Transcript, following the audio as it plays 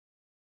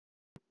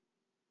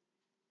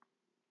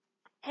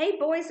Hey,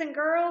 boys and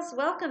girls,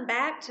 welcome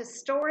back to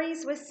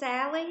Stories with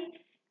Sally.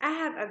 I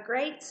have a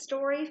great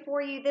story for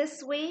you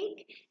this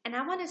week, and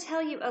I want to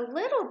tell you a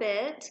little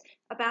bit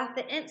about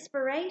the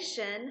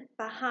inspiration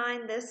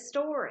behind this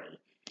story.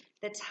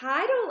 The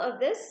title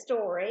of this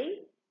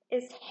story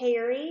is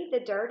Harry the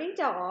Dirty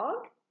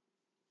Dog,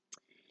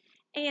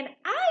 and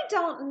I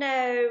don't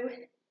know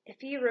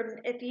if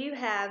you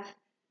have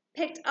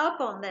picked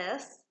up on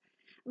this,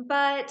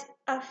 but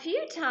a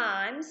few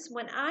times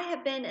when I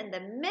have been in the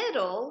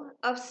middle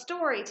of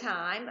story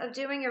time, of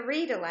doing a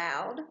read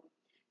aloud,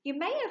 you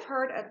may have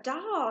heard a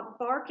dog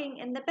barking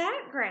in the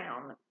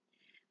background.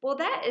 Well,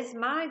 that is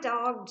my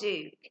dog,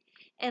 Duke.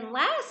 And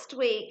last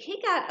week,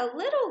 he got a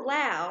little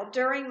loud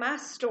during my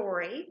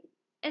story.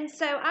 And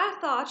so I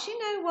thought, you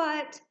know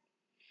what?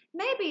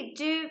 Maybe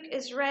Duke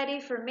is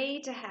ready for me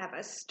to have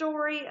a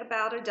story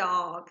about a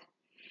dog.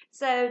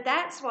 So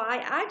that's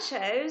why I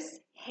chose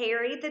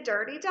Harry the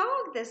Dirty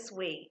Dog this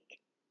week.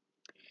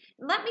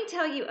 Let me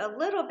tell you a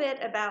little bit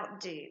about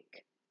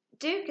Duke.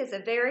 Duke is a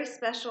very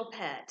special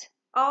pet.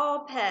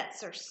 All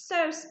pets are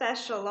so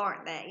special,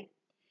 aren't they?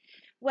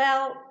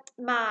 Well,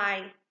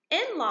 my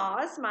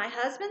in-laws, my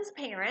husband's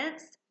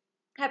parents,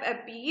 have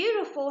a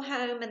beautiful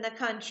home in the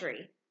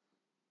country.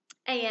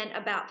 And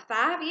about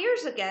 5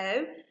 years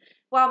ago,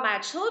 while my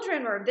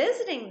children were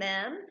visiting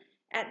them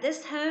at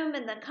this home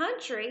in the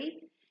country,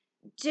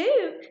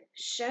 Duke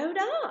showed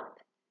up.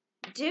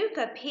 Duke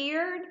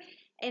appeared,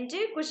 and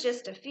Duke was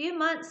just a few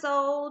months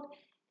old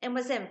and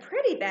was in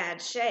pretty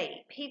bad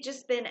shape. He'd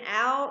just been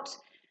out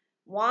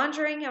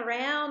wandering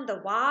around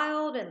the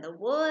wild and the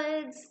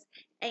woods,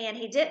 and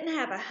he didn't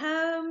have a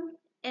home.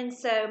 And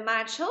so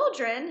my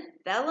children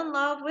fell in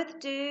love with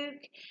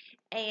Duke,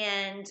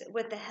 and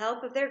with the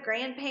help of their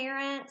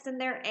grandparents and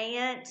their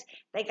aunt,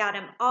 they got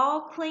him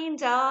all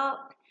cleaned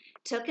up,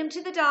 took him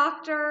to the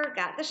doctor,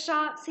 got the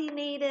shots he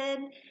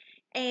needed,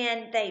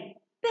 and they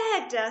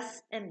begged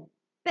us and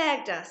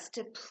begged us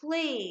to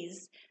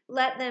please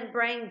let them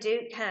bring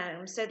Duke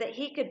home so that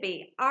he could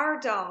be our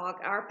dog,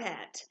 our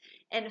pet.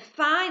 And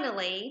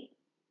finally,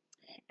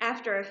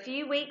 after a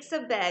few weeks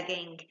of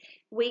begging,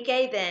 we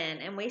gave in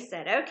and we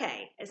said,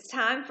 okay, it's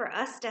time for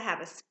us to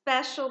have a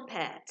special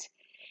pet.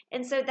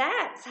 And so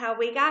that's how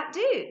we got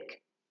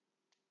Duke.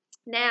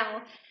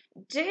 Now,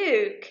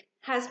 Duke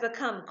has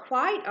become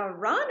quite a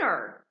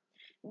runner,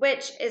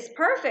 which is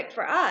perfect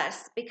for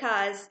us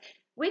because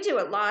we do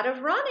a lot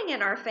of running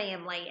in our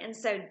family. And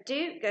so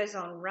Duke goes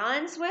on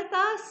runs with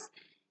us,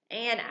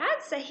 and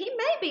I'd say he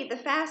may be the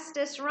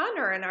fastest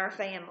runner in our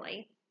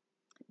family.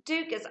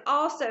 Duke is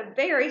also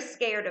very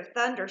scared of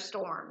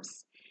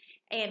thunderstorms.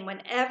 And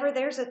whenever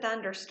there's a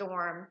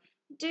thunderstorm,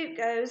 Duke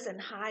goes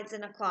and hides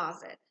in a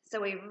closet.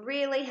 So we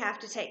really have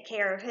to take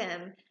care of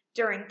him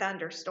during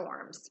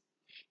thunderstorms.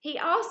 He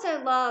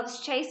also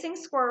loves chasing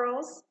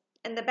squirrels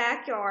in the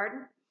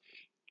backyard.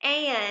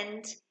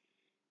 And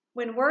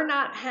when we're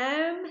not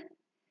home,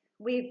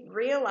 we've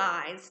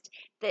realized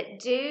that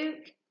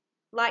Duke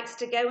likes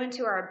to go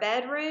into our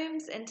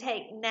bedrooms and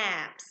take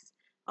naps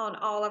on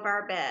all of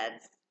our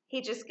beds.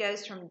 He just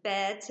goes from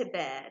bed to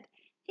bed.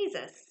 He's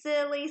a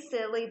silly,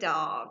 silly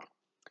dog.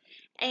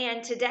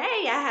 And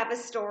today I have a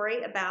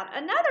story about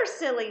another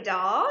silly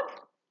dog.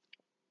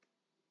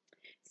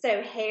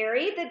 So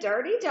Harry the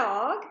Dirty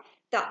Dog,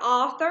 the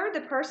author,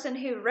 the person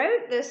who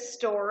wrote this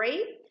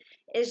story,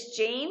 is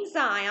Jean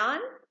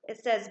Zion. It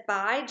says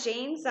by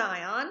Jean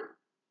Zion.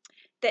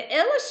 The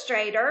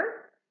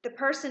illustrator, the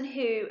person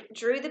who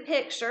drew the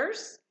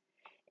pictures,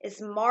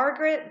 is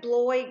Margaret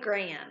Bloy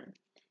Graham.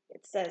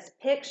 It says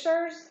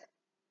pictures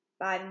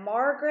by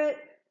Margaret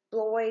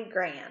Bloy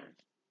Graham.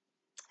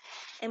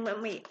 And when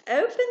we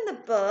open the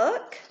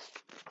book,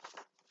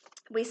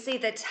 we see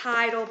the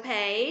title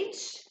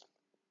page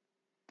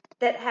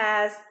that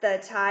has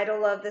the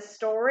title of the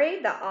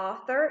story, the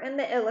author, and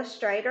the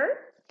illustrator.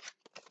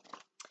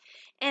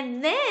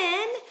 And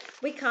then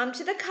we come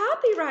to the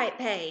copyright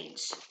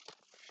page.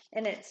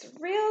 And it's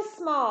real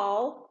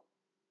small.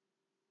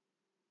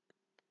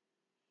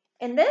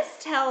 And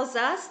this tells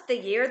us the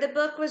year the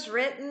book was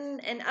written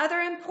and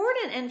other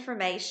important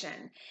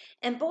information.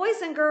 And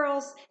boys and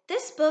girls,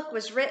 this book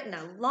was written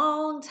a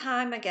long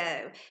time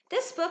ago.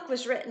 This book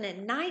was written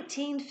in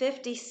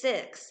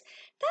 1956.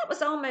 That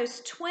was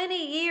almost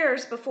 20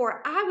 years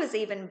before I was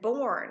even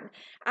born.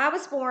 I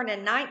was born in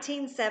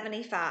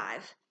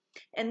 1975.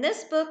 And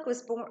this book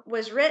was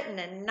written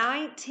in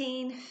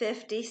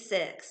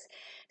 1956.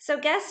 So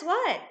guess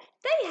what?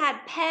 They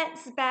had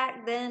pets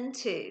back then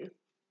too.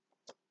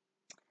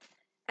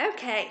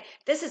 Okay,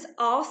 this is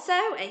also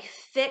a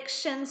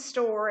fiction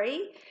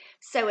story,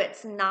 so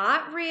it's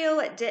not real.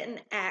 It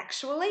didn't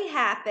actually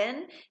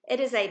happen. It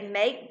is a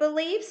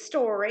make-believe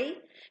story.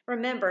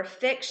 Remember,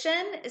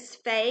 fiction is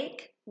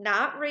fake,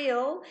 not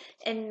real,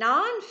 and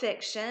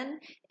nonfiction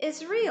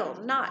is real,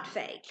 not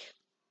fake.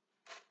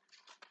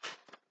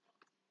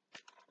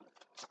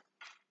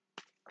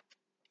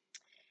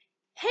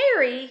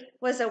 Harry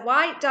was a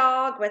white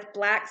dog with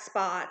black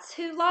spots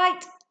who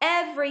liked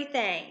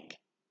everything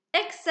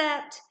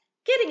except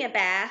getting a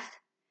bath.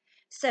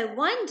 So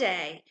one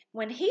day,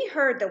 when he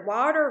heard the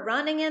water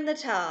running in the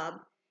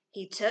tub,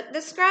 he took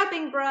the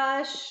scrubbing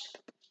brush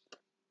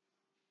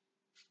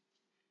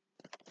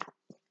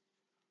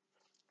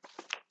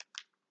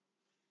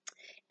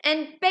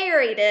and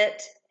buried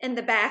it in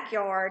the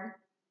backyard.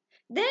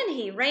 Then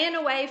he ran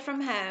away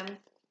from home.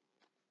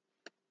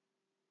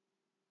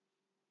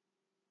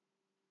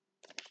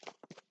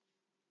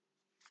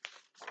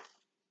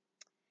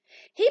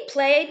 He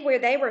played where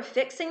they were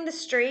fixing the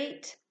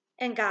street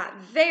and got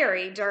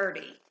very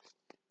dirty.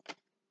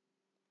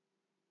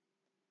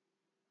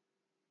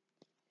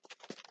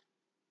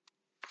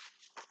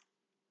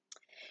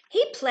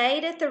 He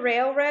played at the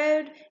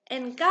railroad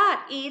and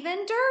got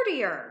even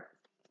dirtier.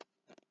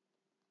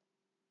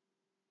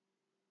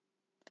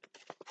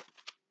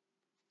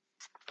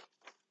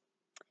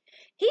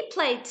 He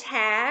played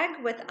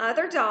tag with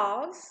other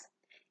dogs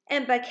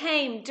and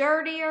became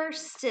dirtier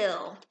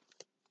still.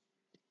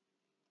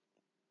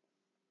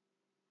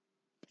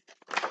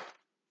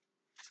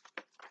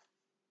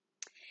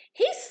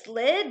 He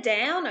slid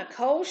down a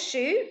coal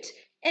chute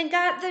and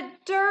got the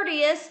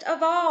dirtiest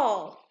of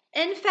all.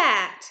 In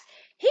fact,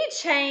 he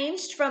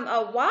changed from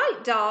a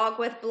white dog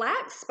with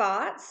black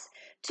spots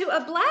to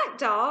a black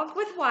dog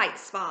with white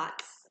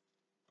spots.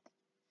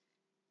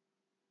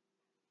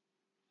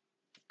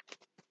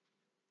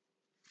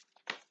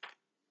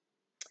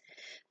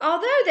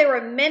 Although there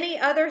were many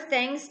other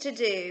things to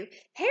do,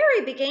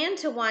 Harry began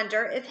to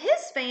wonder if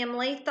his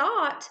family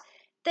thought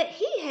that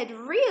he had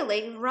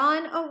really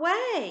run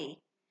away.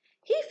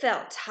 He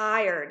felt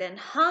tired and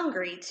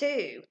hungry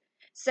too,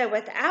 so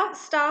without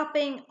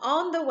stopping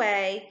on the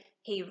way,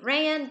 he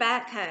ran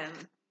back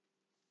home.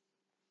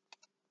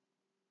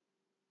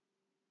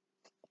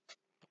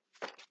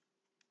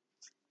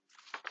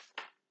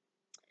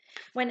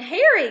 When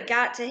Harry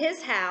got to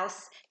his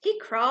house, he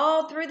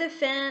crawled through the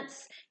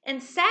fence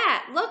and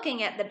sat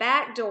looking at the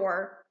back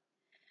door.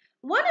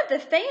 One of the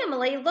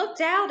family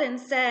looked out and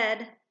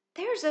said,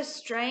 "There's a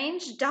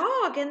strange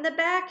dog in the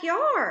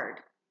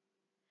backyard."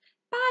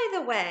 By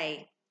the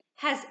way,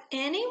 has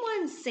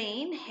anyone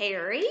seen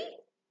Harry?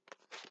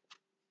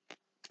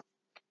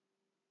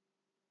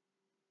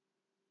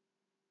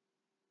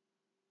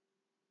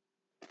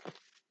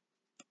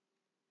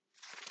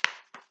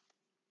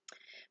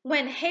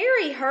 When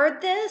Harry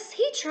heard this,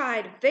 he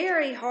tried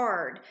very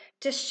hard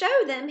to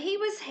show them he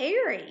was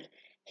Harry.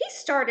 He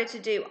started to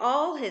do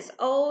all his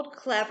old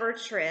clever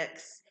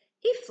tricks.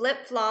 He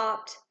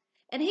flip-flopped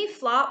and he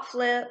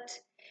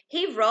flop-flipped.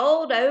 He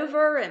rolled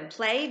over and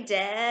played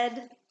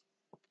dead.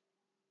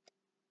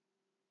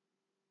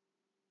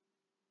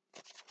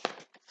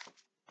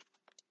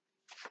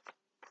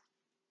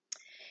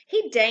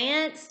 He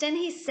danced and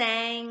he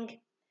sang.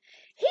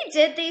 He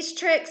did these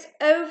tricks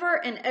over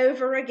and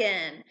over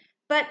again,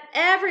 but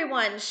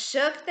everyone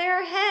shook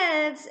their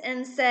heads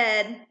and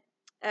said,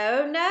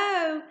 "Oh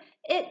no,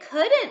 it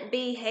couldn't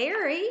be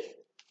Harry."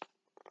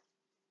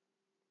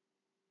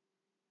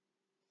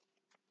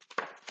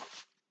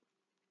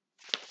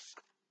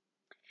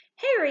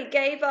 Harry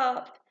gave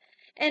up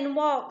and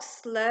walked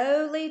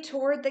slowly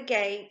toward the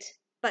gate,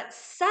 but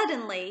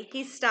suddenly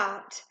he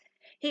stopped.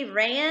 He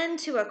ran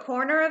to a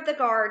corner of the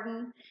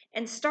garden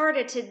and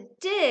started to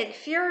dig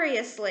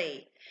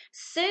furiously.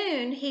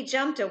 Soon he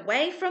jumped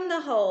away from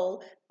the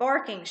hole,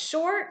 barking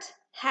short,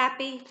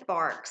 happy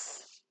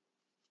barks.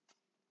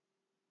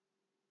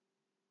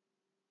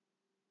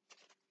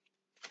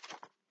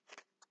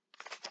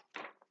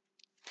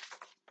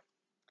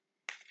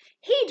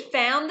 He'd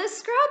found the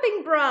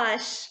scrubbing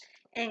brush,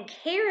 and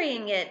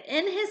carrying it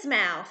in his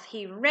mouth,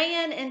 he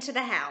ran into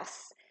the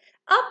house.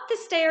 Up the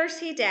stairs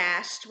he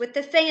dashed, with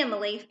the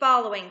family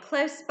following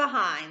close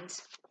behind.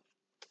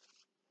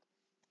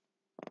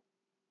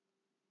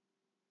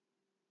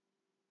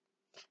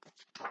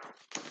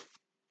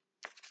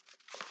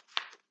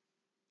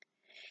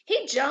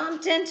 He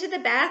jumped into the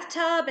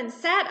bathtub and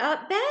sat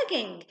up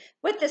begging,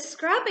 with the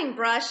scrubbing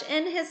brush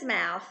in his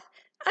mouth,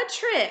 a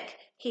trick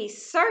he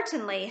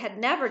certainly had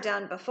never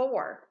done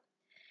before.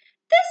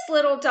 "This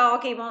little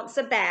doggie wants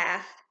a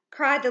bath,"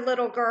 cried the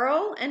little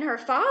girl, and her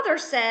father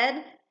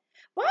said,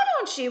 "Why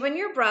don't you and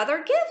your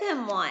brother give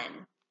him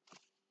one?"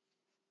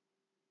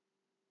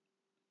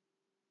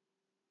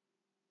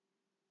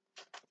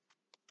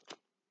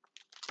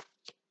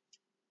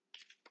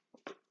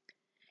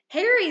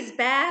 Harry's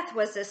bath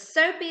was the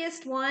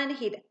soapiest one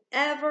he'd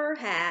ever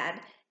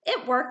had.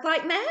 It worked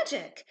like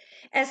magic.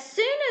 As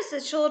soon as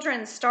the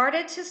children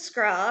started to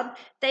scrub,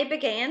 they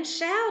began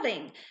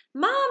shouting,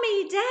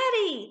 "Mommy,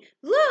 Daddy,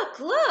 look,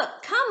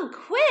 look, come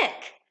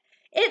quick!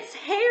 It's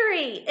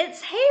Harry,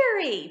 it's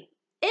Harry,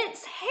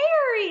 it's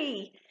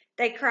Harry!"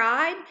 they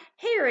cried.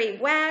 Harry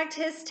wagged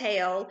his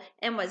tail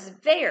and was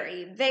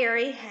very,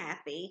 very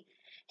happy.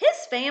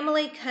 His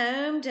family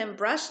combed and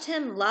brushed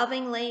him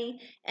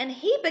lovingly, and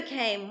he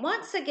became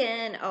once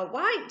again a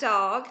white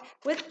dog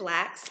with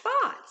black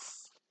spots.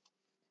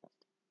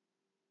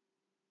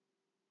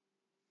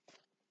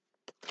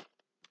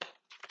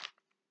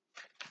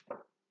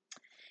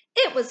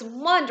 It was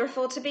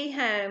wonderful to be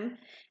home.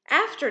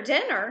 After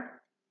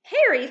dinner,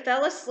 Harry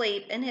fell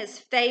asleep in his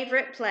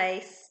favorite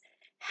place,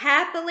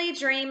 happily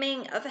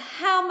dreaming of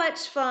how much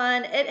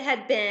fun it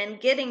had been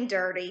getting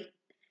dirty.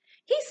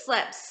 He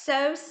slept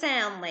so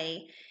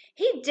soundly,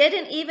 he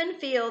didn't even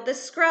feel the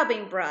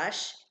scrubbing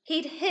brush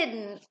he'd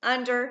hidden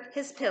under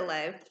his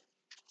pillow.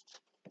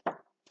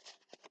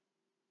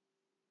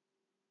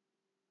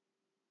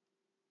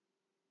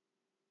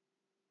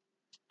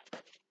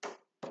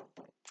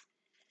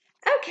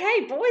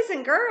 Okay, boys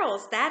and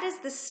girls, that is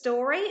the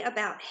story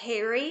about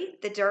Harry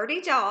the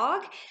dirty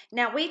dog.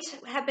 Now, we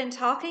have been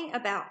talking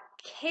about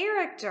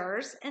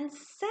characters and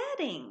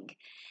setting.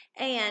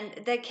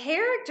 And the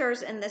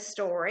characters in the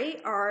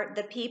story are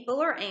the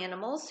people or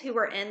animals who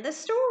are in the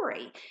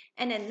story.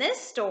 And in this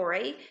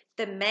story,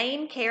 the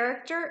main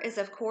character is,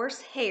 of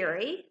course,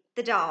 Harry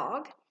the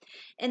dog.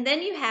 And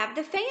then you have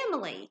the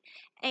family.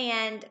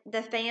 And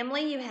the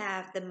family, you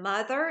have the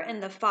mother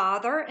and the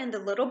father and the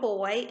little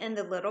boy and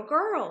the little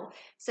girl.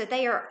 So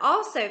they are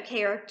also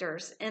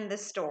characters in the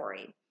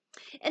story.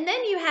 And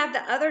then you have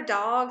the other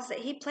dogs that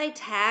he played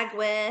tag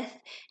with,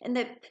 and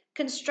the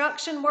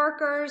construction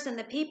workers and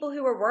the people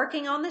who were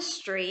working on the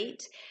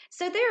street.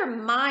 So they're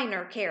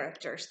minor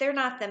characters. They're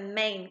not the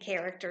main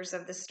characters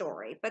of the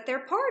story, but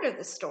they're part of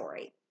the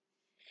story.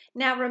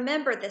 Now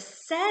remember, the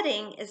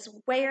setting is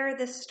where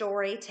the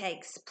story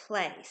takes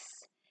place.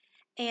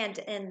 And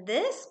in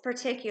this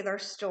particular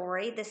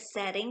story, the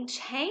setting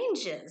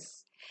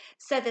changes.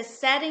 So the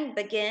setting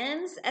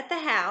begins at the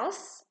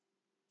house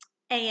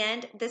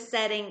and the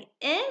setting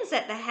ends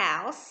at the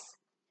house.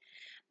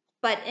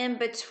 But in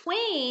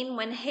between,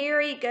 when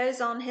Harry goes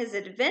on his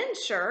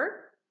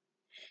adventure,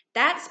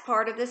 that's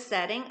part of the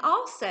setting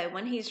also.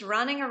 When he's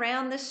running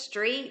around the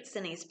streets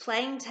and he's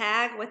playing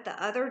tag with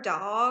the other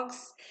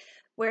dogs,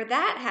 where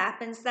that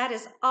happens, that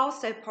is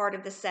also part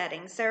of the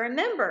setting. So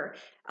remember,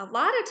 a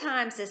lot of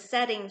times the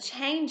setting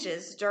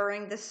changes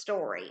during the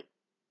story.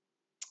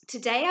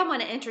 Today I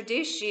want to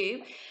introduce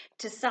you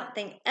to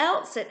something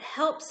else that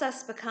helps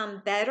us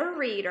become better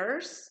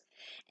readers,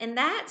 and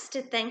that's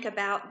to think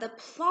about the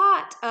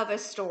plot of a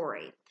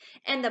story.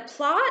 And the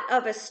plot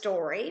of a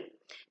story,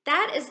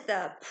 that is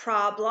the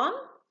problem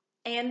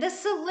and the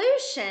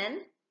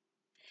solution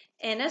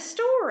in a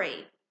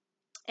story.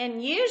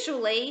 And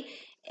usually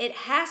it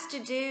has to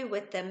do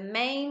with the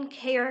main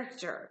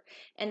character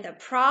and the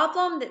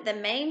problem that the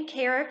main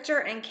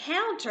character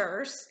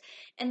encounters,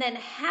 and then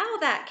how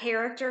that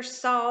character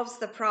solves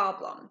the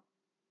problem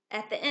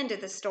at the end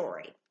of the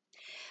story.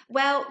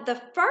 Well, the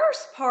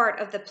first part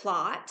of the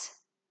plot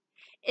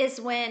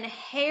is when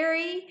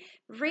Harry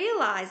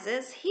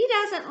realizes he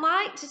doesn't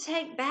like to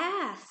take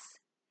baths.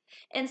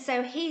 And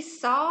so he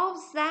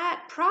solves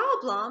that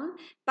problem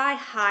by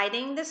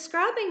hiding the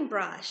scrubbing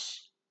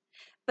brush.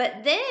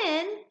 But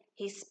then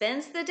he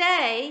spends the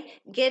day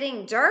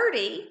getting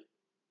dirty,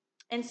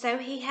 and so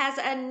he has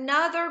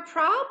another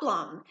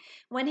problem.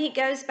 When he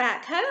goes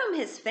back home,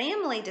 his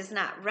family does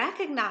not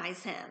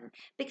recognize him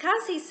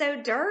because he's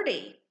so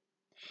dirty.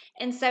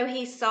 And so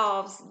he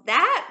solves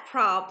that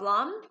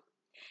problem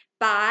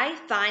by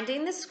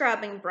finding the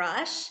scrubbing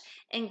brush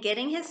and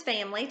getting his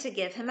family to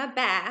give him a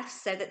bath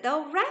so that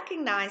they'll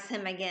recognize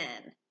him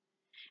again.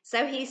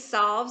 So he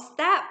solves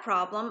that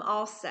problem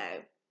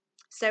also.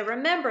 So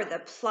remember, the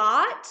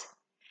plot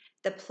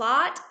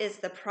is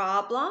the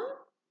problem,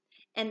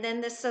 and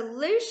then the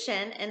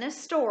solution in a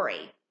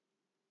story.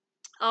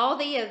 All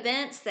the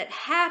events that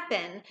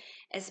happen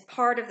as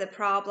part of the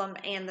problem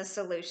and the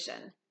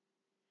solution.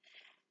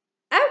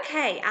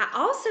 Okay, I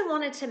also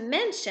wanted to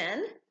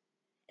mention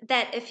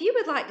that if you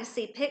would like to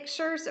see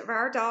pictures of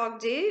our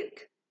dog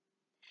Duke,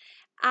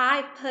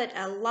 I put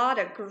a lot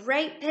of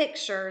great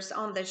pictures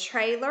on the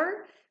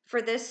trailer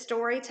for this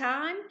story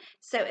time.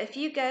 So if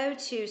you go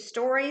to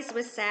Stories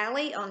with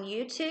Sally on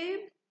YouTube,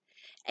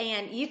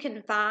 and you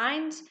can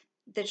find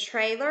the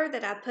trailer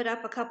that I put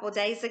up a couple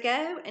days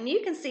ago, and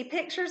you can see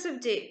pictures of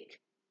Duke.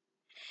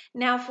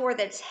 Now for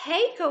the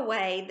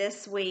takeaway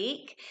this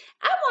week,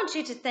 I want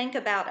you to think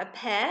about a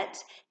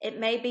pet. It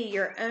may be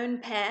your own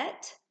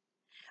pet,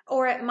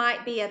 or it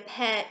might be a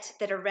pet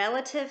that a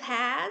relative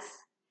has.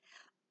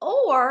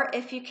 Or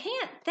if you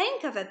can't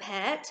think of a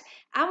pet,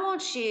 I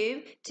want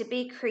you to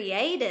be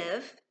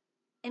creative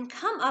and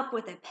come up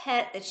with a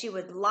pet that you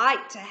would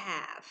like to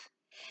have.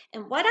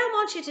 And what I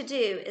want you to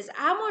do is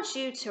I want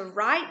you to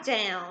write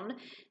down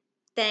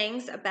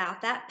things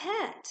about that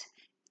pet.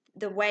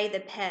 The way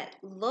the pet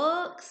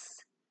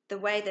looks, the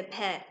way the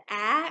pet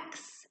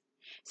acts.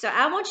 So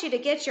I want you to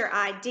get your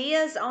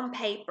ideas on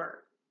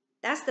paper.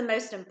 That's the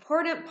most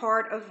important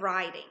part of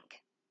writing,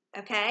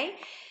 okay?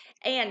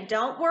 And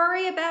don't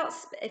worry about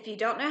if you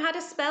don't know how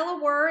to spell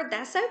a word,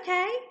 that's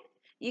okay.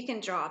 You can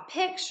draw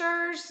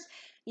pictures,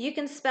 you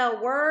can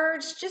spell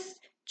words, just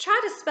try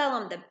to spell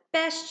them the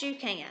best you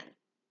can.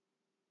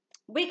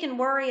 We can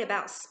worry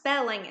about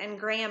spelling and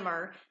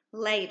grammar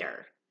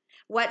later.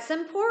 What's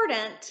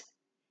important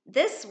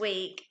this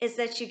week is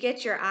that you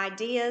get your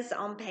ideas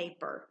on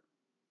paper.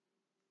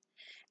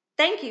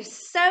 Thank you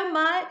so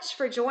much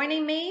for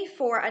joining me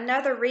for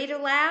another Read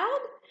Aloud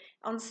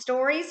on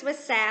Stories with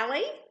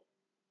Sally.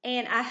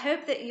 And I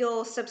hope that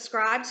you'll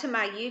subscribe to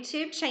my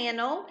YouTube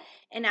channel,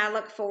 and I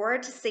look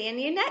forward to seeing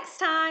you next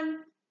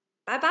time.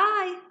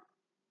 Bye-bye.